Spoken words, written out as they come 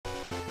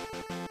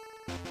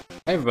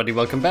Hey everybody,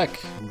 welcome back.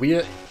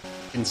 We're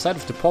inside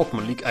of the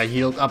Pokemon League. I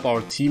healed up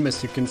our team,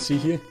 as you can see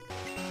here.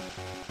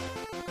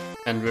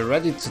 And we're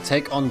ready to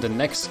take on the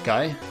next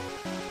guy.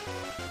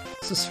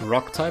 Is this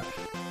rock type?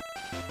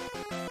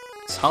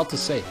 It's hard to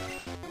say.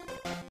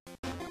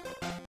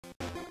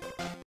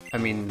 I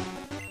mean,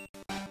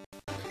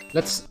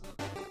 let's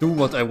do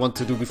what I want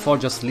to do before,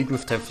 just lead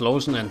with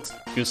Typhlosion and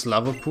use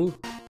Lava Pool.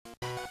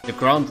 The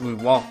ground we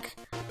walk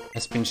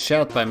has been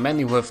shared by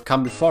many who have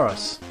come before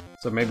us.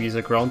 So maybe he's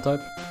a ground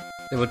type.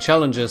 There were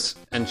challenges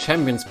and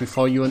champions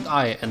before you and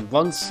I, and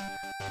once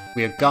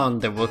we are gone,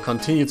 there will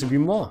continue to be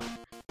more.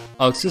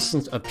 Our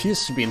existence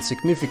appears to be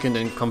insignificant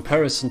in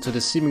comparison to the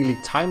seemingly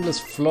timeless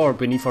floor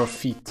beneath our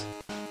feet.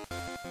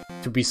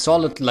 To be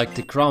solid like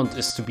the ground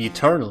is to be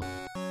eternal.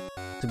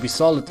 To be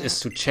solid is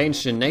to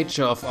change the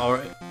nature of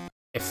our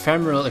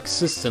ephemeral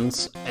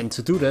existence, and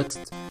to do that,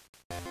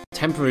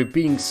 temporary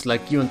beings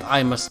like you and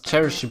I must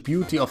cherish the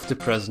beauty of the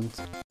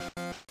present.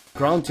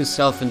 Ground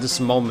yourself in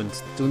this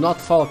moment, do not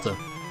falter.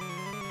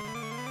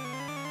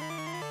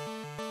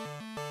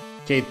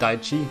 Okay,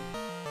 Daichi.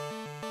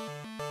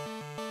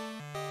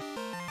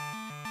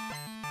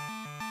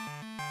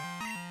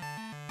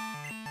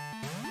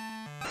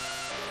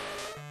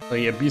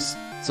 He appears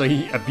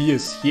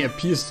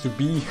to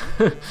be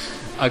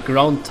a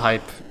ground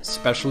type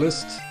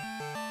specialist.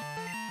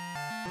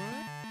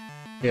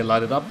 Here,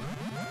 light it up.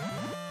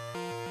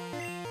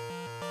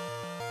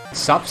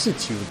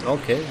 Substitute,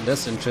 okay,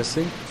 that's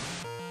interesting.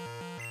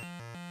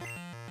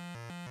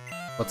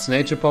 What's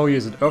nature power?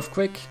 Is it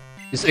earthquake?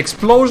 Is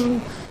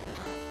explosion?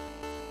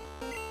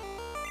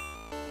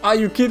 Are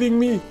you kidding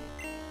me?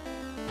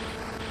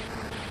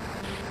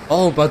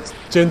 Oh, but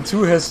Gen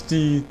 2 has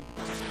the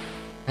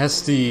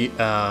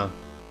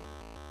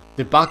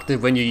bug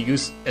that when you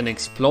use an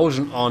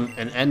explosion on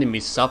an enemy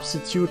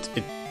substitute,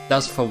 it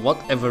does for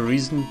whatever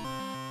reason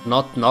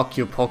not knock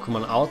your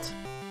Pokemon out.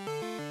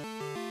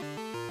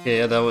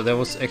 Yeah, that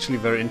was actually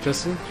very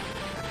interesting.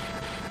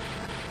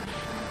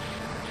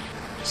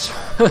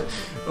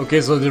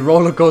 Okay, so the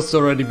roller coaster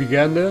already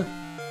began there.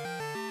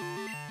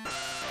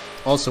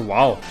 Also,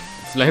 wow,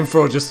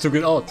 Flamethrower just took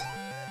it out.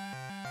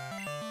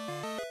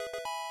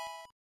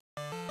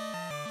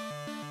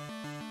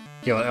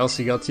 Okay, what else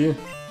he got here?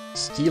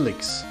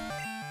 Steelix.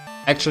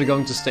 Actually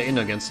going to stay in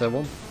against that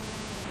one.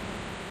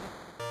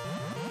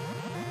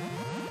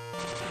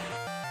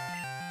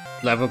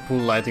 Lava Pool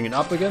lighting it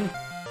up again.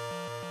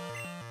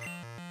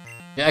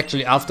 Yeah,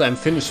 actually after I'm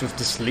finished with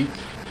this league,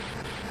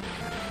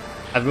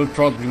 I will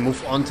probably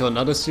move on to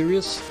another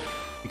series.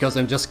 Because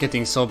I'm just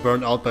getting so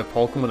burned out by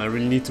Pokemon, I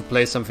really need to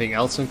play something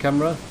else on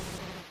camera.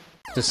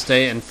 To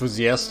stay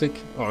enthusiastic,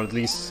 or at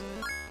least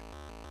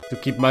to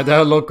keep my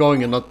dialogue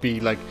going and not be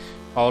like,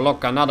 oh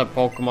look, another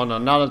Pokemon,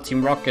 another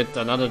Team Rocket,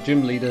 another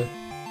gym leader.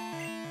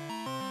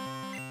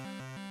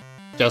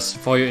 Just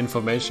for your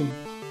information.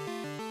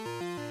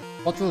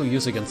 What will we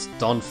use against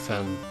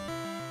Donphan?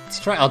 Let's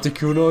try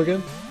Articuno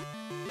again.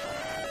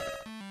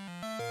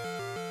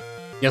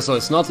 Yeah, so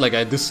it's not like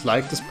I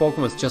dislike this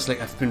Pokemon, it's just like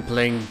I've been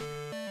playing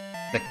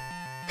like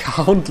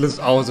countless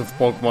hours of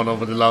Pokemon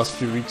over the last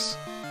few weeks.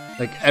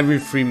 Like every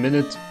 3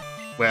 minutes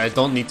where I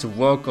don't need to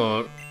work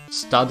or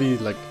study,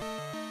 like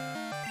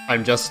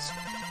I'm just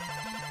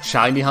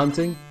shiny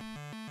hunting.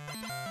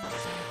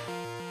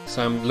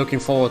 So I'm looking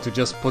forward to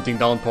just putting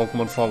down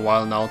Pokemon for a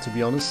while now, to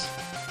be honest.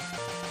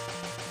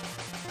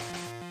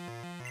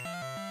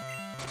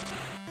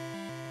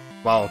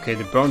 Wow, okay,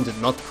 the burn did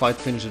not quite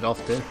finish it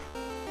off there.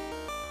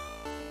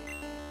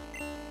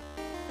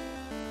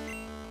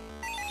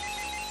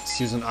 Let's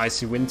use an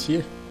Icy Wind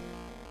here.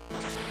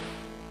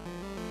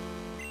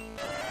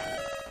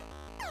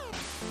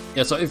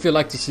 Yeah, so if you'd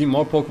like to see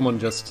more Pokemon,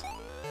 just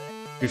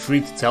be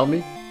free to tell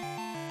me.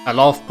 I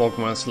love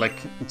Pokemon, it's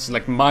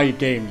like my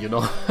game, you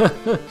know.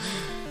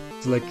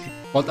 It's like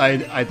what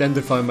I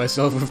identify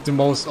myself with the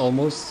most,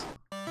 almost.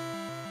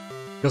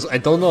 Because I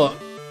don't know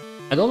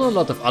a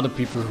lot of other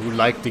people who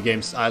like the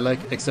games I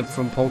like, except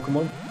from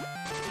Pokemon.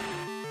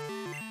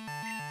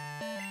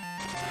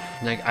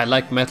 Like, I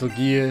like Metal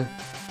Gear,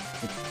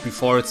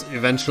 before its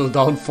eventual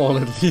downfall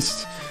at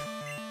least.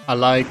 I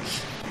like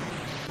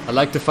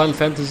the Final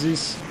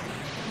Fantasies.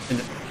 And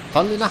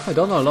funnily enough, I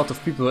don't know a lot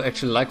of people who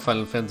actually like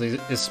Final Fantasy,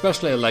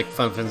 especially I like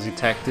Final Fantasy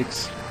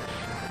Tactics.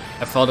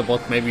 I thought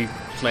about maybe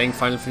playing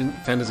Final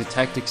Fantasy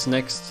Tactics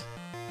next.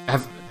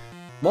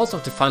 Most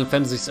of the Final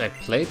Fantasies I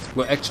played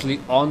were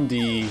actually on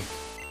the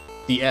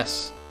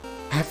DS.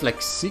 I have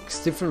like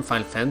 6 different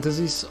Final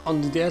Fantasies on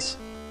the DS.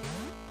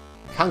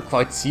 Can't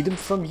quite see them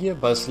from here,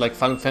 but it's like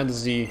Final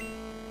Fantasy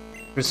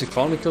Crystal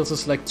Chronicles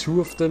is like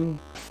 2 of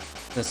them.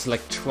 There's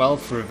like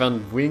 12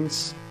 Revenge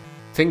Wings.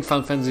 I think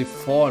Final Fantasy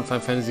 4 and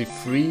Final Fantasy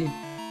 3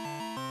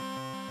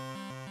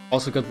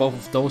 also got both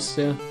of those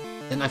there.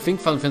 And I think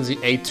Final Fantasy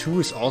A2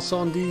 is also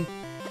on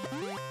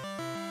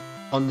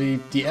the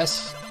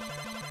DS.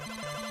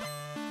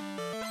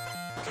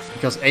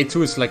 Because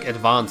A2 is like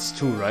Advanced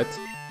too, right?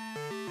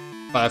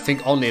 But I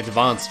think only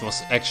Advanced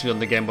was actually on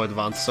the Game Boy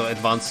Advance, so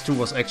Advance 2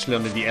 was actually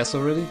on the DS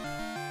already.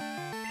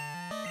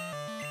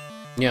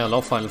 Yeah, I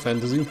love Final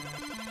Fantasy.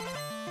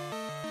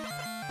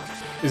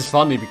 It's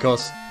funny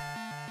because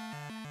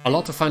a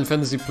lot of Final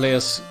Fantasy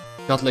players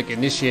got like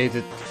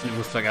initiated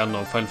with like, I don't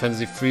know, Final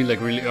Fantasy 3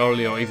 like really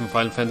early, or even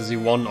Final Fantasy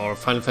 1 or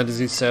Final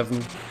Fantasy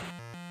 7.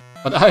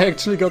 But I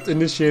actually got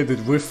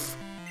initiated with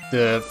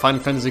the Final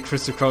Fantasy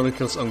Crystal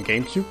Chronicles on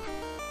GameCube.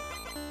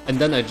 And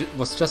then I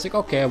was just like,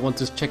 okay, I want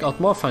to check out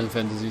more Final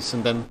Fantasies.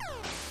 And then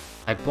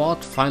I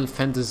bought Final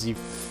Fantasy...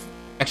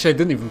 Actually, I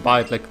didn't even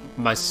buy it. Like,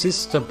 my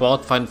sister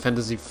bought Final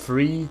Fantasy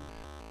 3.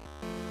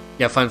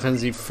 Yeah, Final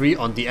Fantasy 3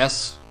 on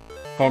DS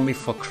for me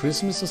for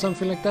Christmas or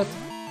something like that.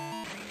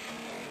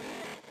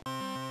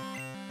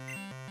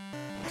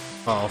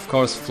 Oh, of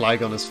course,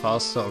 Flygon is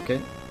faster,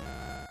 okay.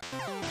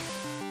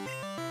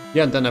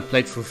 Yeah, and then I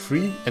played through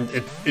 3, and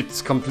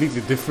it's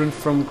completely different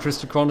from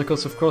Crystal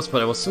Chronicles, of course,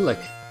 but I was still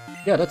like,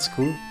 yeah, that's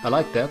cool, I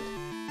like that.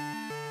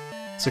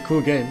 It's a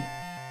cool game.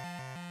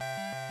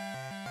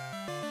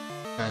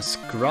 As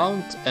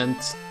Ground and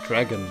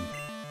Dragon.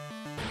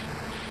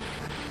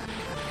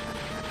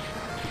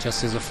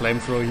 Just use a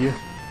flamethrower here.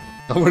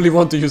 Don't really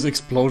want to use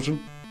Explosion.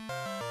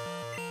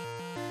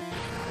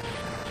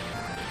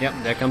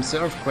 Yeah, there comes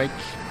the Earthquake.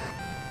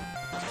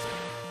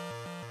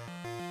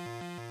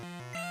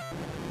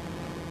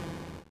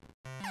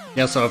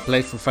 Yeah, so I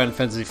played through Final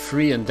Fantasy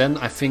 3 and then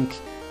I think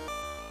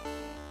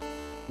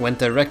went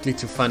directly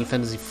to Final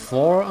Fantasy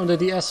 4 on the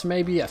DS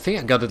maybe. I think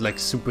I got it like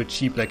super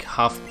cheap, like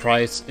half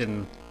price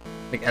in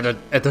like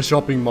at a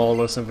shopping mall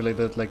or something like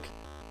that, like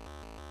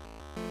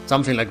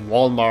something like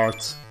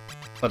Walmart,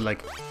 but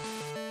like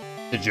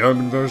the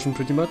German version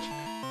pretty much.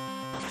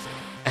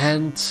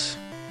 And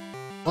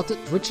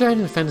which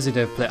Final Fantasy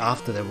did I play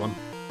after that one?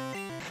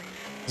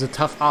 It's a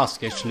tough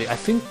ask actually. I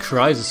think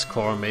Crisis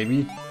Core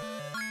maybe.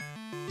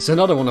 It's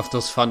another one of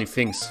those funny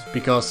things,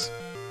 because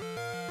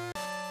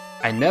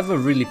I never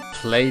really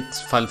played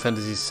Final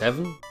Fantasy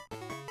VII.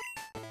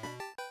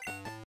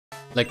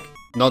 Like,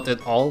 not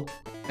at all.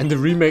 And the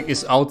remake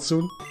is out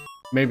soon.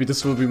 Maybe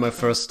this will be my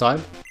first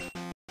time.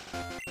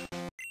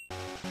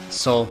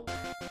 So,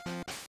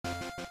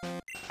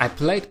 I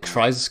played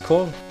Crisis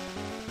Core.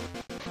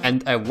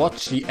 And I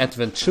watched the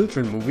Advent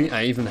Children movie.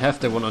 I even have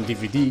that one on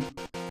DVD.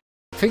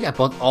 I think I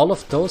bought all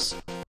of those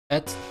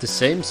at the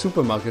same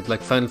supermarket,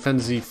 like Final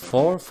Fantasy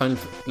IV,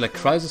 like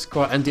Crisis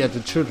Core and the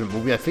Advent Children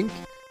movie, I think.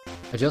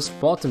 I just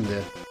bought them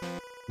there.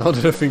 Now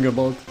that I think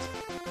about it.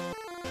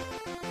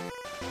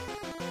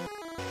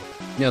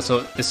 Yeah,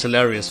 so it's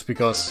hilarious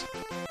because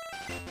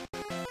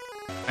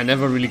I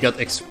never really got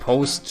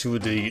exposed to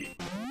the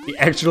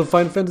actual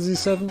Final Fantasy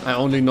VII. I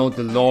only know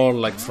the lore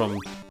like from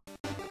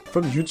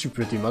YouTube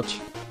pretty much.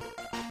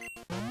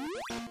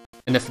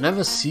 And I've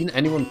never seen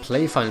anyone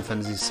play Final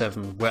Fantasy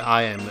VII where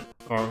I am,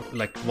 or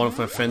like one of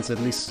my friends at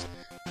least.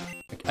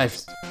 Like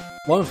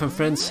one of my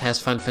friends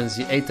has Final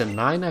Fantasy 8 and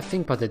 9 I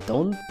think, but I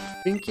don't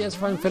think he has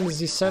Final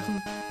Fantasy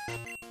 7.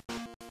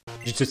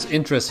 It's just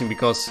interesting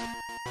because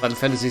Final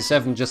Fantasy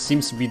 7 just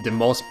seems to be the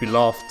most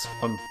beloved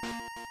one.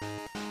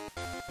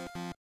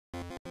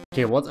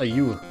 Okay, what are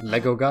you,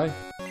 Lego guy?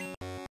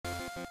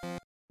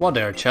 What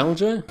there,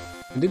 Challenger?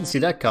 I didn't see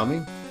that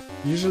coming.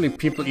 Usually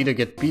people either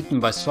get beaten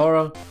by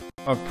Sora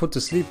or put to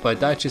sleep by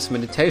Daichi's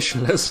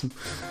meditation lesson.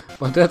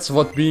 But that's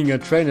what being a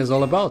trainer is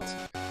all about.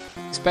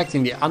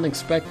 Expecting the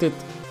unexpected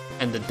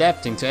and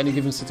adapting to any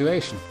given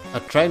situation.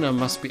 A trainer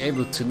must be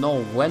able to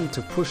know when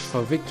to push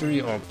for victory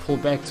or pull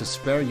back to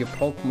spare your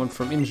Pokémon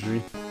from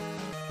injury.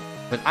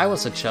 When I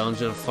was a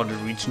challenger for the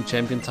region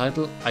champion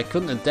title, I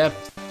couldn't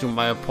adapt to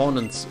my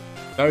opponent's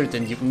varied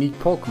and unique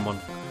Pokémon.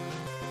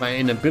 My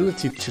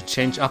inability to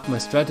change up my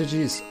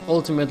strategy is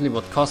ultimately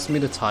what cost me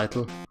the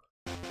title.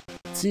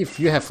 See if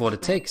you have what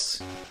it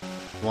takes.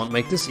 Won't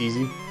make this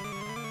easy.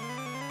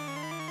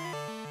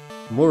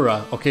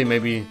 Mura, okay,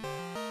 maybe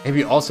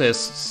also has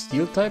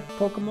steel type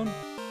Pokemon?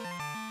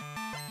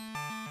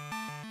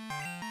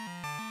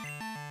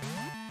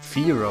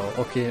 Firo,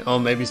 okay, or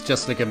maybe it's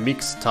just like a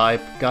mixed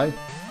type guy.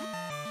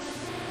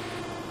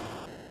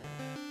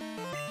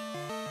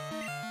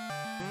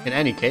 In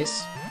any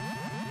case,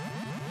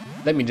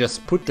 let me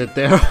just put that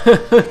there.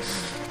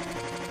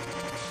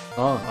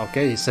 Oh,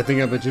 okay, he's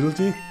setting up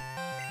agility.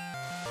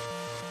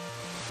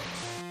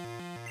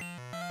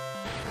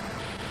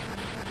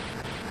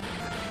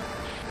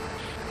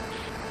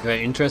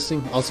 Very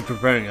interesting. Also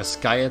preparing a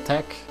sky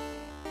attack.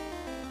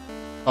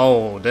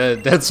 Oh,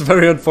 that's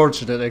very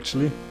unfortunate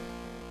actually.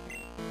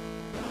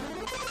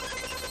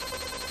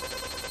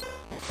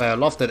 But I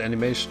love that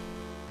animation.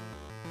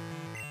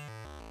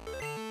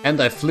 And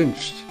I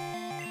flinched.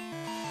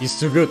 He's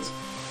too good.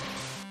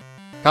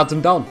 Cut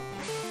him down.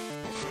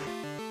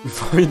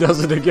 Before he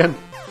does it again.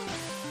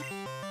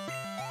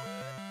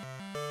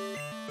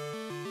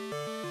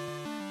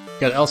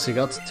 What else he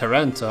got?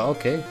 Taranta,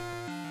 okay.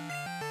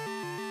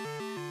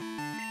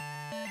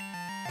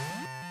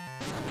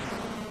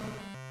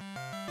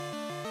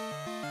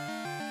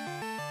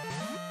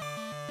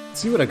 Let's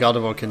see what a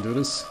Gardevoir can do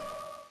this.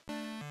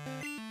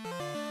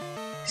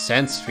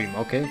 Sandstream,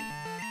 okay.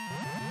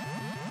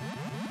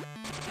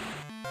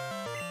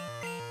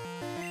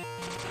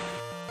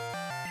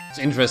 It's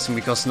interesting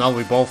because now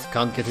we both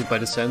can't get hit by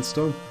the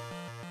sandstorm.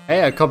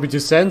 Hey, I copied your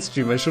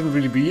sandstream, I shouldn't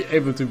really be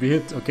able to be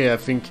hit. Okay, I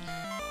think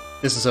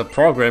this is a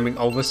programming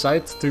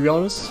oversight, to be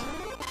honest.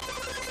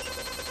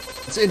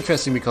 It's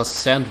interesting because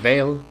Sand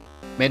Veil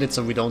made it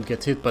so we don't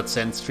get hit, but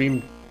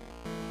Sandstream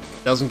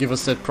doesn't give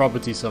us that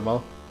property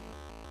somehow.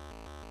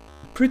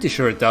 Pretty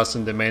sure it does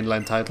in the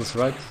mainline titles,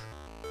 right?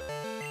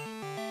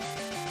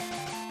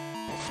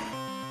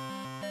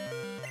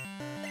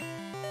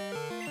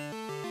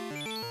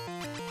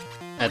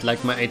 I'd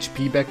like my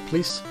HP back,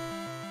 please.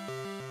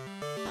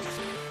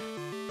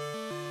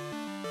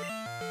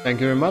 Thank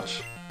you very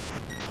much.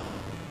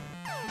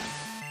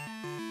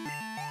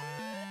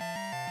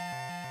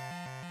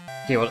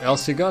 Okay, what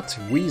else you got?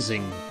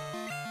 Wheezing.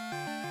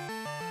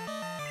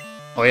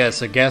 Oh yeah,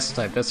 it's a gas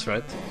type, that's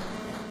right.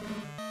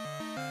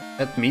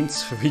 That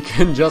means we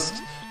can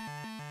just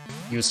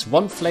use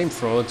one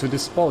flamethrower to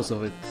dispose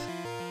of it.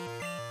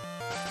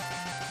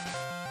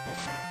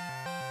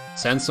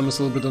 Sandstorm is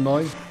a little bit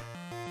annoying.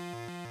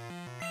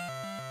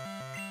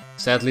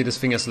 Sadly, this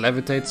thing has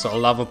levitate, so a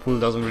lava pool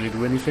doesn't really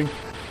do anything.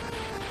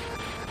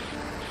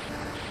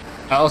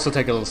 I also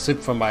take a little sip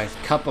from my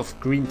cup of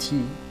green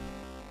tea.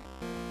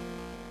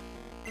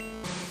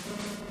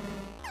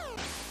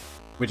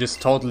 Which is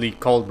totally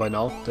cold by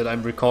now, that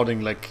I'm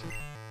recording like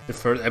the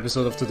third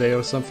episode of today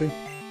or something.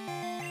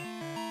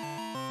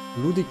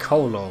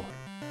 Ludicolo.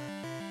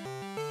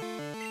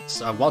 It's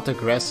a water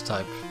grass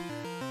type.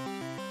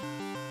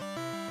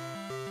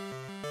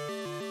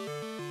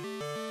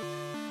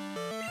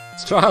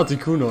 Let's try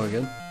Articuno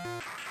again.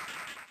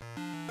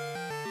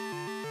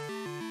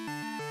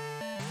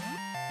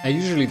 I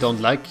usually don't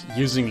like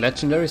using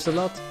legendaries a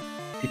lot,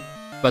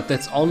 but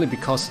that's only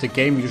because the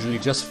game usually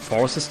just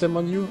forces them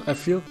on you, I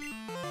feel.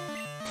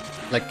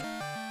 Like,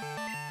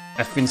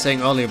 I've been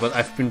saying earlier, but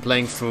I've been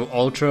playing through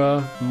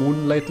Ultra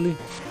Moon lately.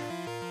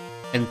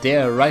 And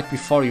there, right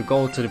before you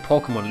go to the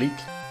Pokemon League,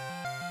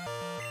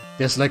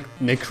 there's like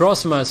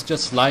Necrozma is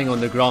just lying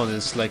on the ground.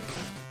 It's like,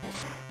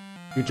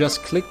 you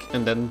just click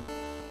and then,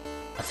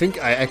 I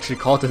think I actually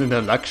caught it in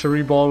a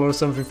luxury ball or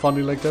something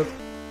funny like that.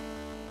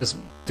 Just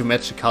to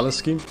match the color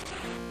scheme.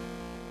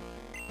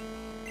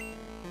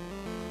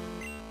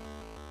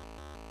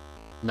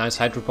 Nice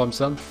Hydro Pump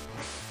Sun.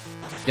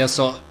 Yeah,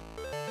 so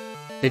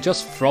they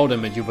just throw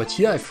them at you, but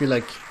here I feel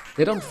like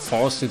they don't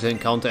force you to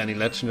encounter any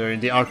legendary.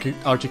 In the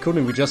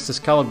Articuno we just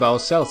discovered by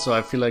ourselves, so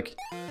I feel like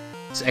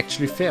it's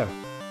actually fair.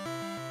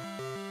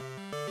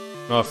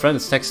 Our friend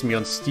is texting me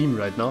on Steam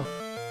right now.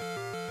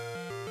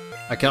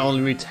 I can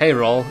only read "Hey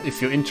Raul,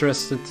 if you're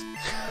interested."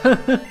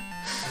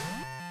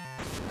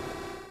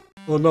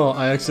 Oh no,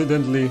 I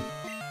accidentally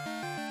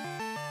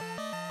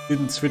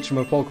didn't switch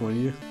my Pokemon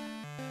here.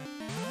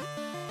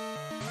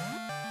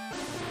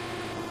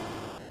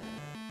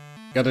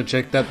 Gotta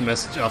check that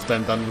message after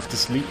I'm done with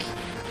this leak.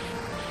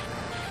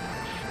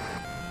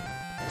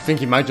 I think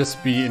he might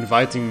just be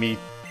inviting me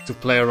to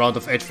play a round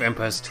of Age of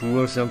Empires 2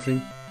 or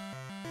something.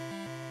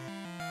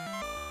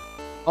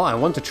 Oh, I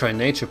want to try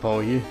Nature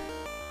Power here.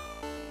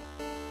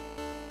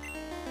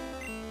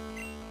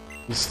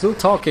 He's still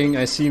talking,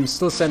 I see him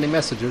still sending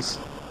messages.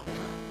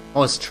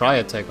 Oh, it's Tri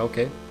Attack,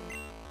 okay.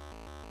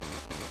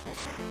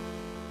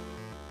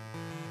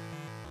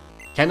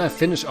 Can I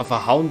finish off a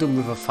Houndoom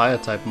with a Fire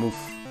type move?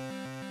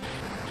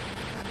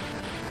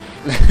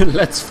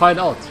 Let's find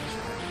out.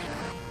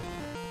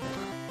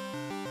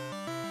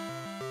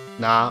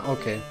 Nah,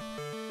 okay.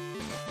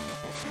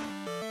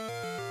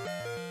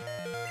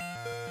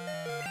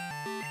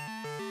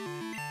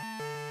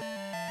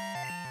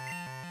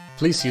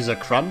 Please use a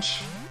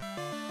Crunch.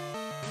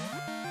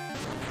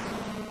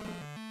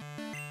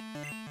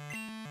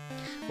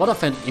 What I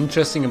find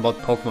interesting about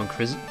Pokémon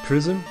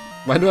Prism?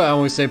 Why do I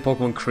always say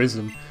Pokémon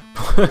Prism?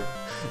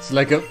 It's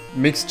like a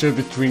mixture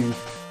between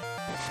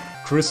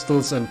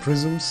crystals and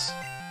prisms.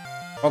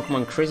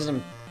 Pokémon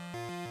Prism.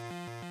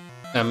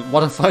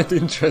 What I find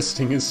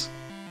interesting is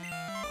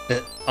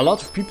that a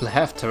lot of people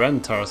have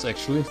Tyrantars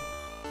actually.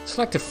 It's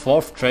like the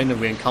fourth trainer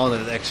we encounter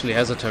that actually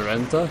has a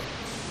Tyranitar.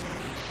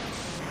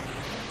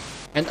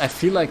 And I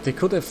feel like they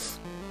could have...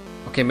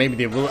 Okay, maybe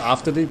they will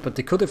after this, but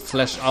they could have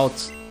fleshed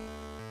out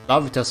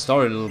Larvitar's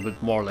story a little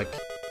bit more. Like,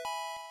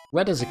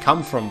 where does it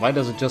come from? Why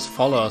does it just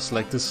follow us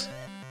like this?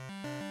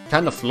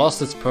 Kind of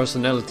lost its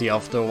personality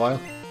after a while.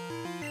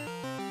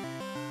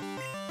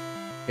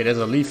 Okay, there's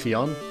a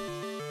Leafeon.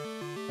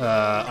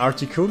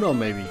 Articuno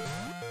maybe.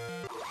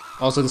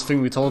 Also, this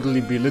thing will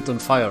totally be lit on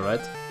fire,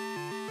 right?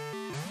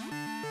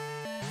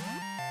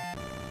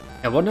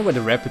 I wonder where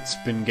the Rapid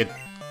Spin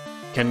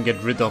can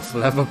get rid of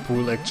Lava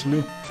Pool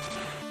actually.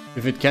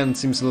 If it can, it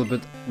seems a little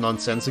bit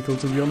nonsensical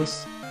to be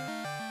honest.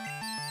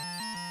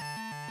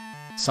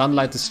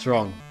 Sunlight is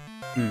strong.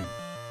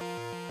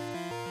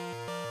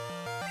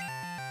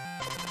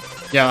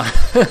 Yeah,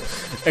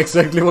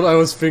 exactly what I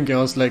was thinking.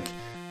 I was like,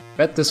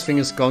 bet this thing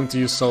is going to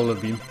use Solar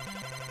Beam.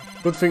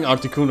 Good thing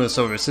Articuno is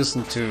so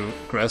resistant to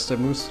grass type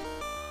moves.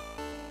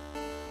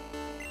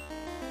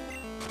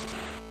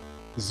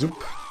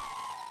 Zoop.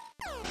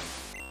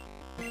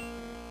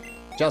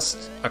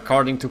 just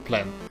according to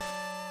plan.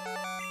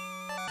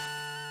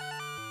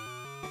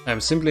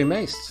 I'm simply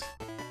amazed.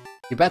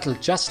 You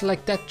battled just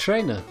like that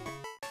trainer.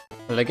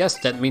 Well, I guess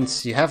that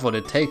means you have what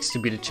it takes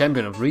to be the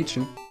champion of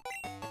Rijon.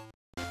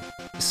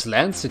 Is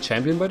Lance the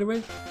champion, by the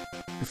way?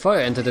 Before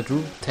you enter that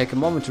room, take a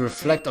moment to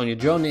reflect on your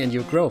journey and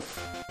your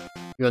growth.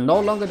 You are no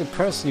longer the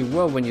person you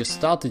were when you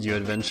started your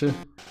adventure.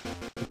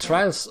 The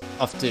trials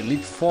of the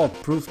Elite Four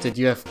prove that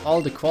you have all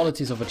the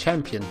qualities of a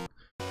champion.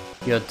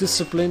 You are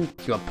disciplined,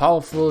 you are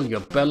powerful, you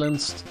are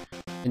balanced,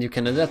 and you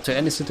can adapt to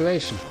any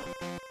situation.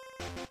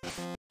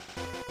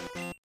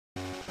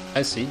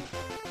 I see.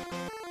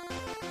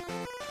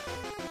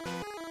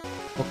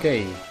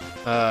 Okay,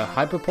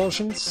 hyper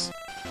potions.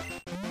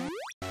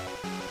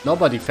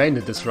 Nobody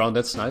fainted this round,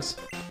 that's nice.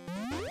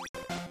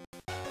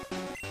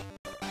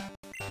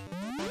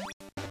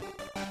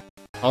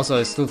 Also,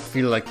 I still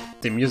feel like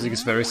the music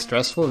is very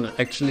stressful and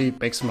actually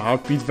makes my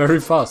heart beat very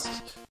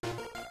fast.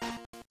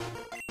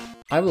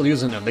 I will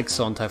use an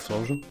elixir on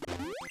Typhlosion.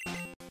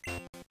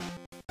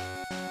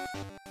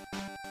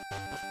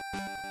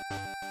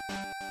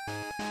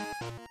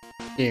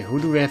 Okay, who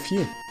do we have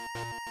here?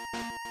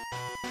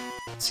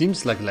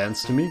 Seems like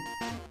Lance to me.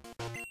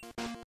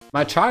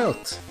 My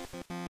child!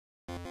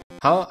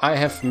 How I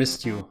have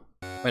missed you.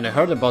 When I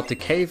heard about the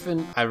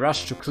cave-in, I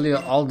rushed to clear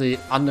all the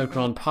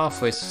underground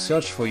pathways to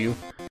search for you.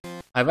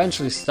 I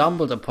eventually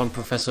stumbled upon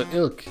Professor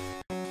Ilk,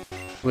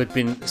 who had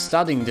been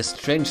studying the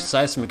strange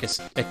seismic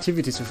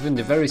activities within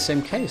the very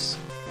same caves.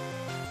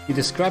 He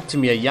described to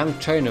me a young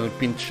trainer who had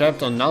been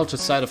trapped on Naljo's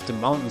side of the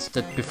mountains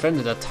that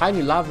befriended a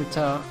tiny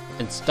lavatar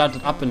and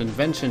started up an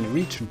adventure in the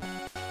region.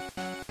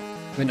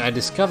 When I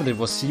discovered it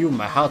was you,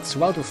 my heart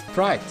swelled with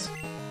pride.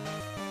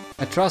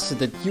 I trusted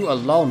that you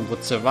alone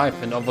would survive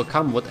and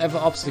overcome whatever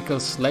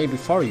obstacles lay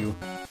before you.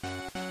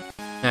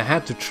 I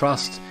had to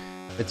trust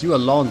that you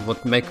alone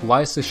would make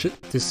wise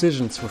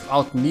decisions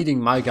without needing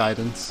my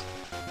guidance.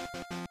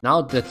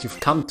 Now that you've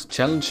come to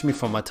challenge me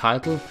for my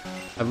title,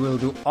 I will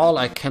do all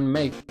I can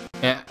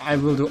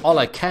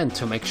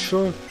to make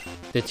sure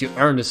that you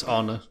earn this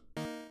honor.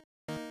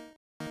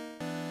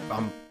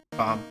 Bum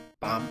bum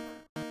bum.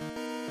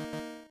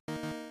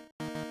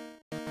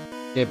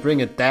 Yeah, bring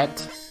it, Dad.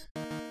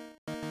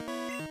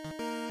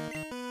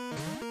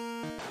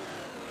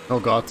 Oh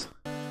god,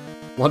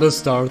 what a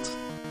start.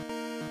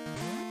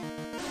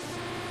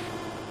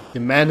 The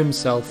man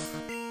himself,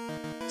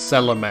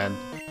 Salamand.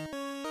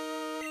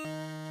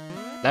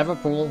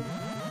 Liverpool.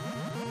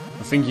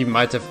 I think he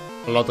might have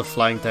a lot of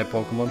flying type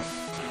Pokemon.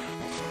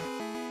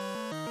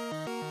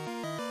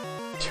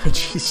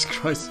 Jesus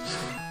Christ.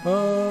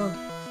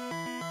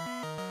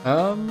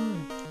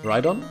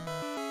 Rijon.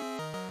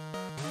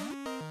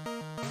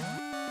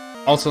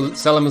 Also,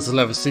 Salamand is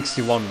level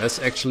 61. That's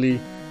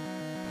actually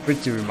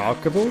pretty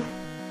remarkable.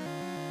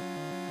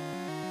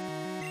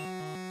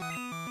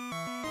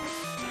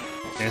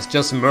 And it's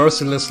just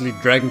mercilessly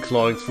dragon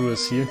clawing through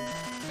us here.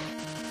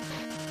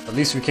 At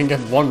least we can get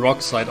one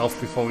rock slide off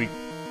before we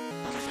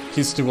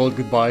kiss the world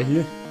goodbye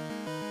here.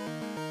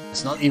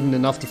 It's not even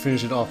enough to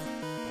finish it off.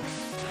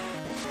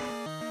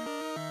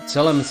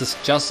 Salamence is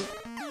just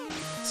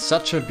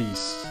such a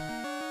beast.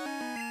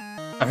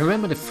 I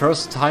remember the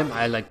first time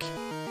I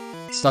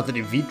started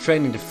EV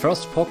training, the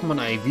first Pokemon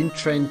I EV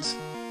trained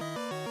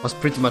was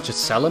pretty much a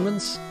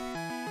Salamence.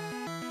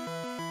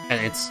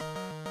 And it's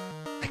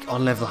like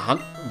on level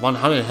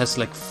 100 it has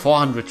like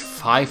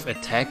 405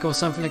 attack or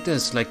something like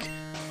this. Like,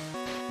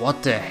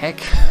 what the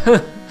heck?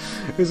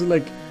 It's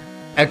like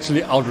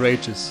actually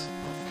outrageous.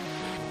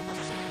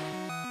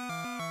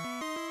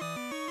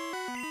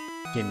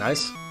 Okay,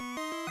 nice.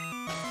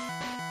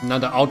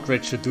 Another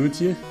outrage dude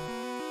here.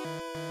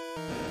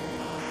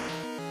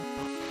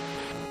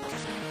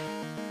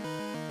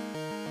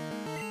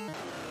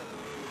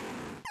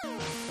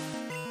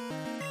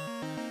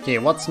 Okay,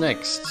 what's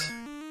next?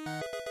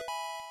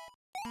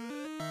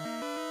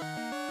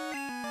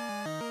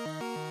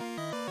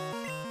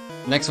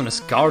 Next one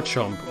is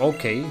Garchomp,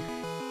 okay.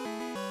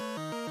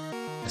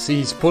 I see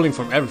he's pulling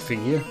from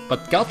everything here,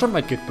 but Garchomp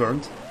might get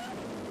burned.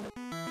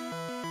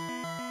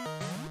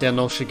 There are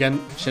no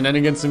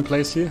shenanigans in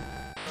place here.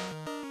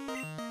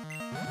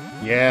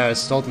 Yeah,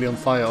 it's totally on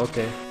fire,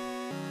 okay.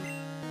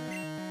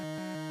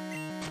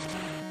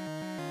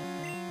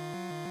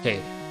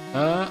 Okay,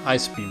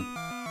 Ice Beam.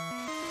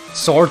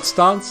 Sword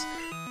stance?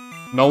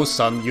 No,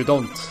 son, you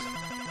don't.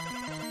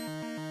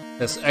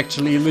 That's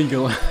actually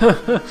illegal.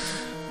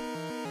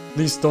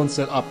 Please don't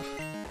set up.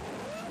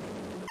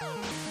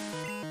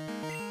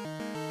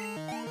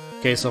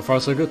 Okay, so far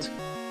so good.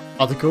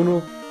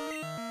 Articuno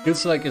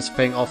feels like it's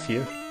paying off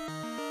here.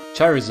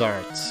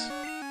 Charizard.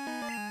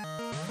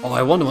 Oh,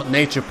 I wonder what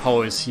nature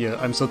power is here.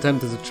 I'm so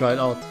tempted to try it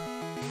out.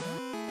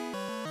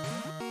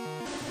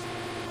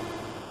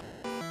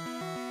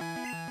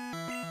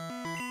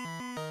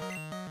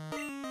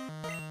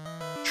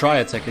 Try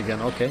attack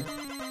again, okay.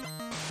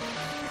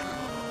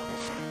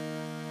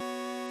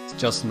 It's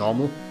just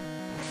normal.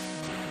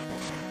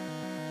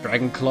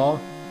 Dragon Claw.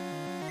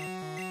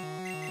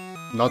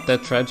 Not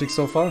that tragic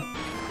so far.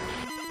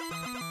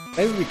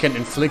 Maybe we can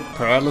inflict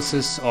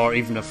paralysis or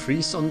even a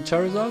freeze on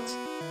Charizard?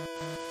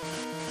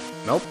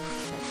 Nope.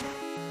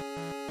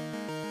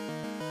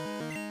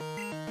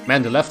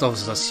 Man, the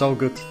leftovers are so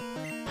good.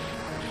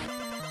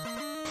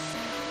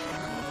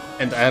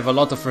 And I have a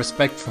lot of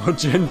respect for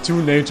Gen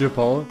 2 Nature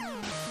Power.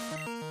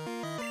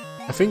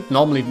 I think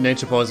normally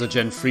Nature Power is a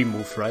Gen 3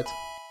 move, right?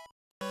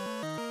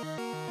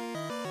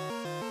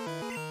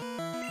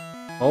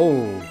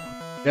 Oh,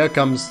 there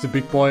comes the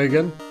big boy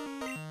again.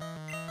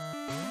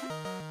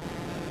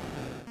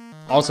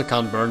 Also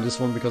can't burn this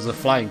one because of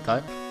the flying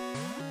type.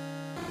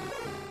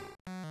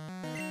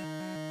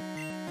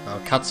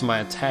 Cuts my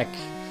attack.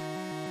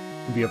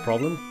 Could be a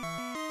problem.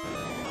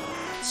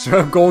 So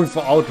I'm going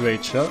for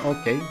outrage, huh?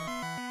 Okay.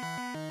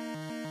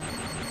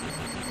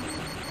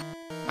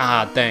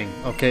 Ah, dang.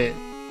 Okay.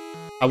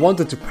 I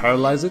wanted to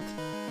paralyze it.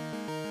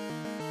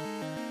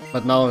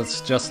 But now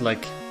it's just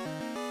like...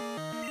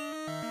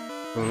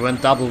 We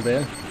went double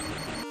there.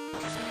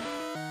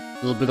 A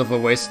little bit of a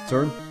wasted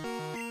turn.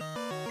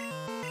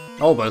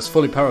 Oh, but it's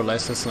fully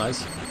paralyzed, that's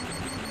nice.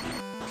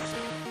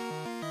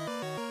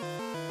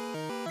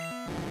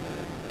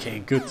 Okay,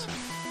 good.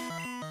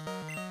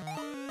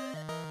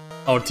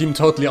 Our team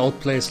totally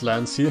outplays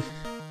Lance here.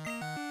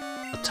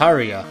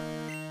 Ataria.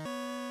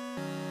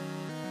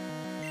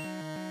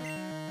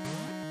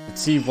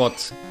 Let's see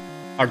what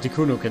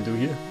Articuno can do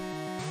here.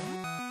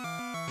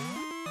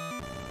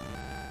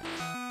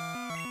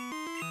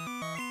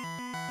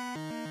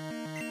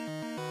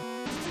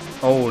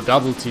 Oh,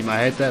 double team, I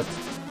hate that.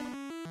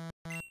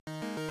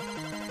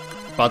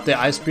 But the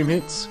Ice Beam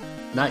hits.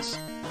 Nice.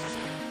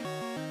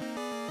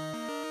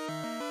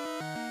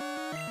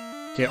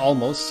 Okay,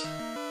 almost.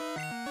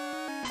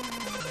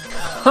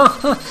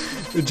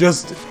 It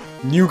just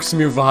nukes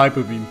me with a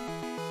Hyper Beam.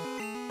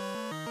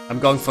 I'm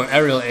going for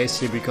Aerial Ace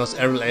here because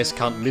Aerial Ace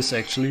can't miss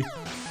actually.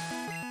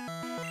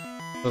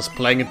 Just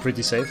playing it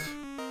pretty safe.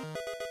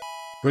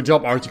 Good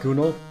job,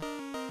 Articuno.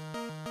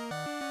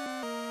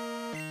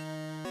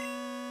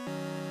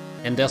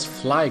 And there's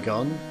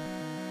Flygon.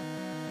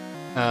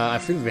 I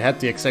think we had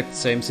the exact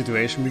same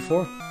situation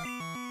before.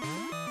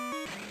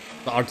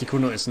 The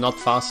Articuno is not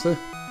faster.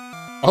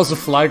 Also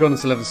Flygon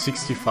is level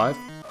 65.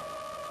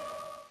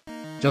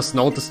 Just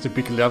noticed the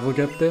big level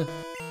gap there.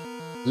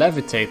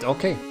 Levitate,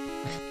 okay.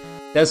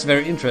 That's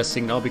very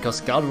interesting now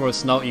because Gardevoir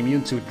is now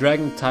immune to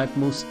Dragon type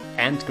moves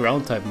and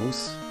Ground type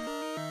moves.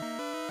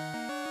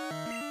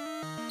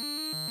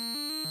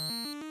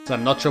 So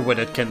I'm not sure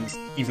whether it can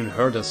even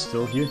hurt us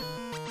still here.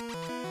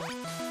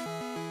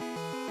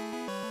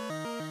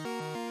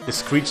 The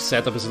Screech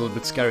setup is a little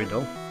bit scary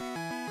though.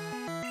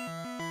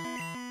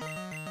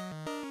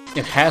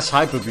 It has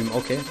Hyper Beam,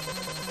 okay.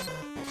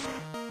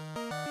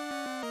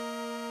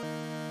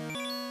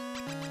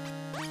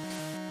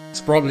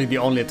 It's probably the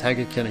only attack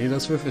it can hit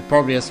us with. It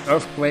probably has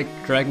Earthquake,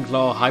 Dragon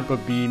Claw, Hyper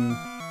Beam,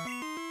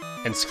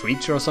 and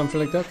Screech or something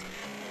like that.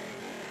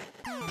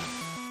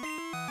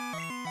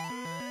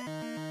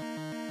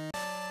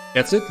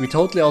 That's it, we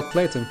totally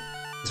outplayed him.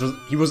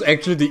 He was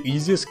actually the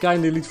easiest guy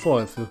in the Elite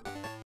Four, I feel.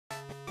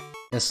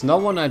 There's no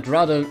one I'd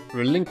rather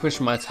relinquish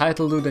my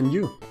title to than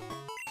you.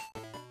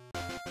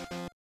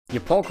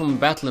 Your Pokémon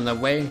battle in a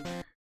way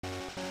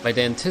where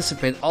they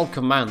anticipate all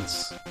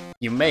commands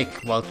you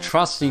make while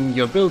trusting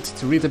your ability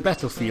to read the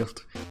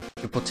battlefield.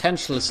 Your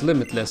potential is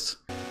limitless,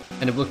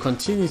 and it will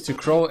continue to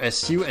grow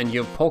as you and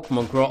your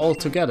Pokémon grow old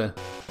together.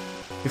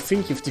 You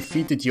think you've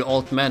defeated your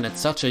old man at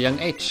such a young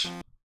age?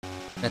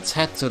 Let's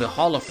head to the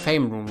Hall of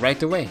Fame room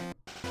right away.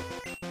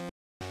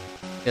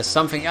 There's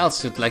something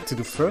else you'd like to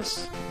do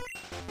first?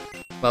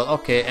 Well,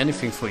 okay,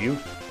 anything for you.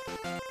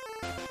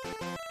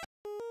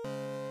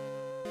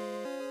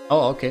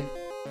 Oh, okay.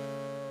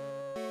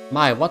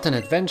 My, what an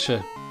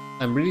adventure.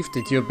 I'm relieved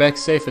that you're back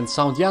safe and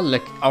sound. Yeah,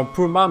 like our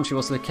poor mom, she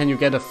was like, can you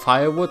get a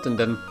firewood? And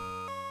then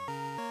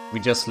we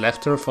just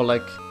left her for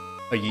like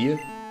a year.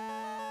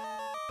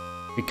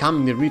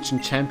 Becoming the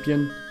region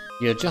champion,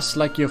 you're just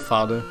like your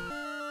father.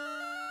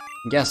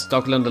 Yes,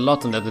 Doc learned a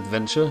lot on that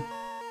adventure.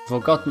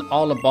 Forgotten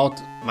all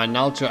about my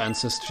Naljo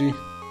ancestry.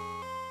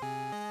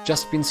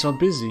 Just been so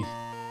busy,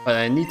 but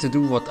I need to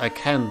do what I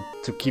can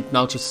to keep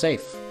Naljo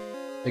safe.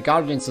 The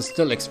Guardians are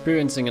still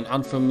experiencing an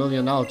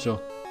unfamiliar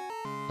Naljo.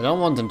 I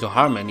don't want them to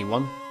harm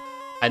anyone.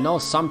 I know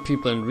some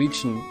people in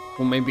region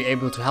who may be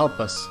able to help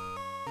us.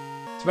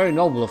 It's very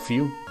noble of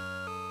you.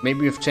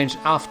 Maybe you've changed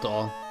after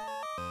all.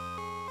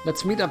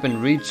 Let's meet up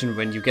in region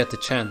when you get the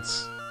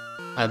chance.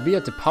 I'll be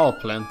at the power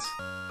plant.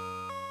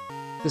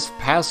 This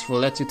pass will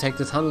let you take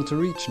the tunnel to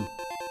region.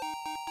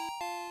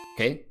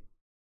 Okay.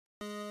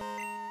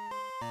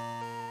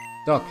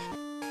 Doc,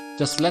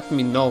 just let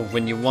me know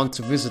when you want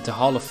to visit the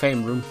Hall of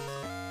Fame room.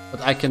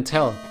 But I can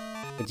tell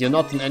that you're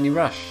not in any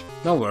rush.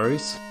 No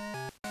worries.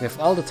 We have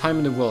all the time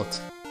in the world.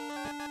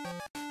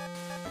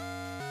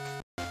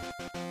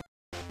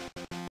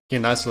 Okay,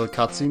 nice little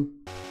cutscene.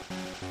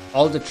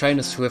 All the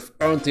trainers who have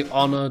earned the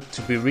honor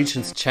to be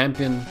region's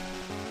champion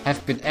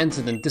have been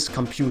entered in this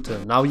computer.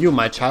 Now you,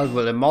 my child,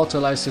 will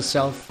immortalize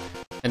yourself,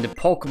 and the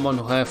Pokemon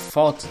who have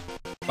fought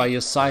by your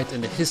side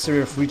in the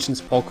history of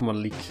Rijon's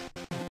Pokemon League.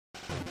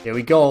 Here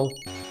we go.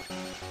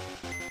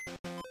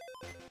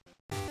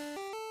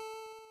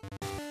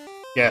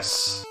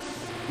 Yes.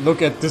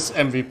 Look at this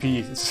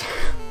MVP.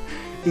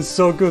 It's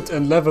so good,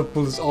 and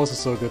Liverpool is also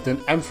so good. And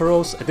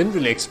Ampharos, I didn't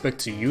really expect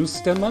to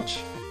use that much.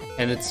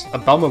 And it's a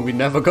bummer we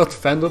never got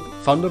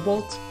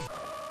Thunderbolt.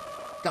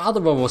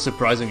 Gardevoir was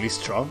surprisingly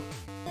strong.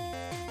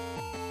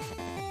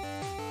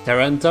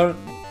 Tyranitar,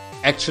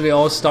 actually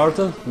our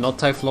starter, not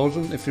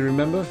Typhlosion if you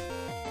remember.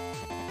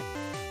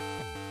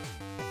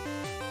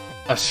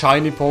 A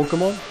shiny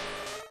Pokemon,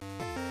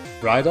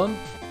 Rijon,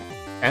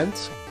 and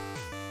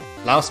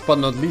last but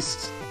not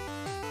least,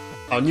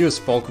 our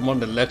newest Pokemon,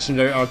 the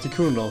legendary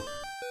Articuno.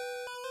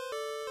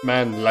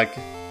 Man, like,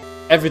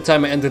 every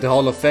time I enter the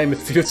Hall of Fame it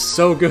feels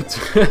so good.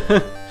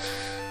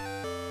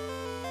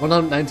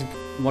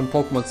 191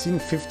 Pokemon seen,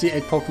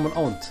 58 Pokemon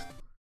owned.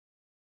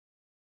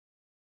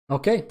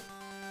 Okay,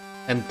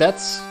 and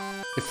that's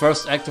the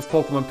first act of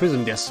Pokémon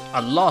Prism. There's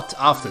a lot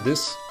after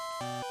this,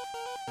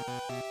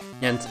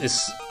 and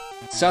it's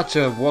such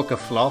a work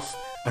of love.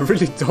 I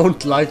really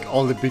don't like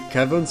all the big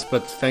caverns,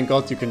 but thank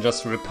God you can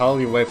just rappel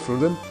your way through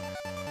them.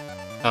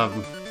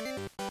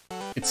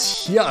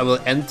 It's here I will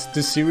end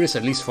this series,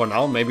 at least for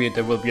now. Maybe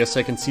there will be a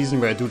second season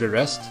where I do the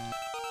rest.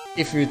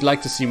 If you'd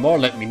like to see more,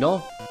 let me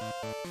know.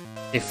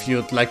 If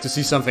you'd like to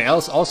see something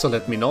else, also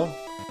let me know.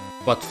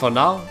 But for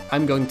now,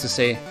 I'm going to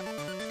say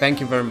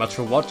thank you very much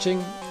for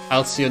watching.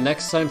 I'll see you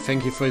next time.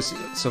 Thank you for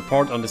your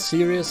support on the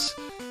series.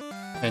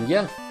 And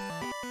yeah,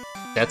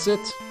 that's it.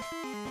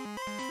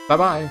 Bye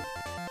bye.